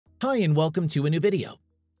Hi and welcome to a new video.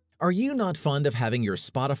 Are you not fond of having your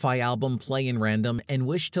Spotify album play in random and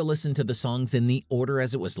wish to listen to the songs in the order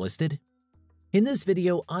as it was listed? In this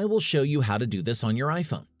video, I will show you how to do this on your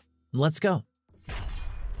iPhone. Let's go.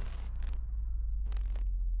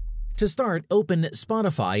 To start, open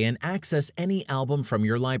Spotify and access any album from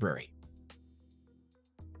your library.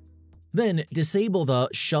 Then, disable the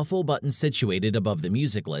Shuffle button situated above the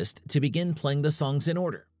music list to begin playing the songs in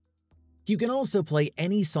order. You can also play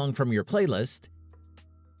any song from your playlist.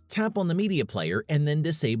 Tap on the media player and then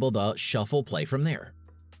disable the Shuffle play from there.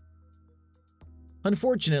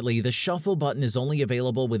 Unfortunately, the Shuffle button is only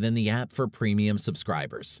available within the app for premium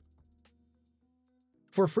subscribers.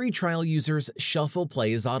 For free trial users, Shuffle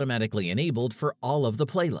play is automatically enabled for all of the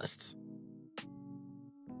playlists.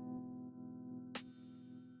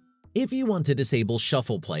 If you want to disable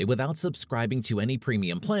Shuffle play without subscribing to any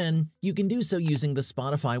premium plan, you can do so using the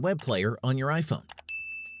Spotify web player on your iPhone.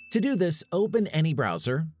 To do this, open any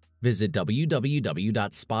browser, visit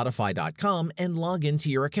www.spotify.com and log into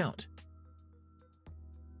your account.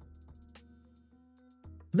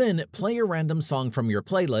 Then, play a random song from your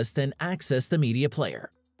playlist and access the media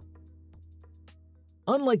player.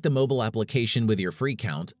 Unlike the mobile application with your free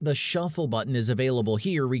count, the Shuffle button is available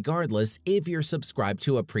here regardless if you're subscribed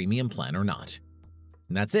to a premium plan or not.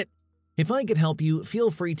 And that's it. If I could help you,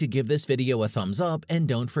 feel free to give this video a thumbs up and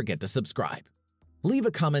don't forget to subscribe. Leave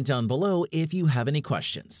a comment down below if you have any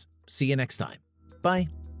questions. See you next time.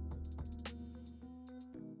 Bye.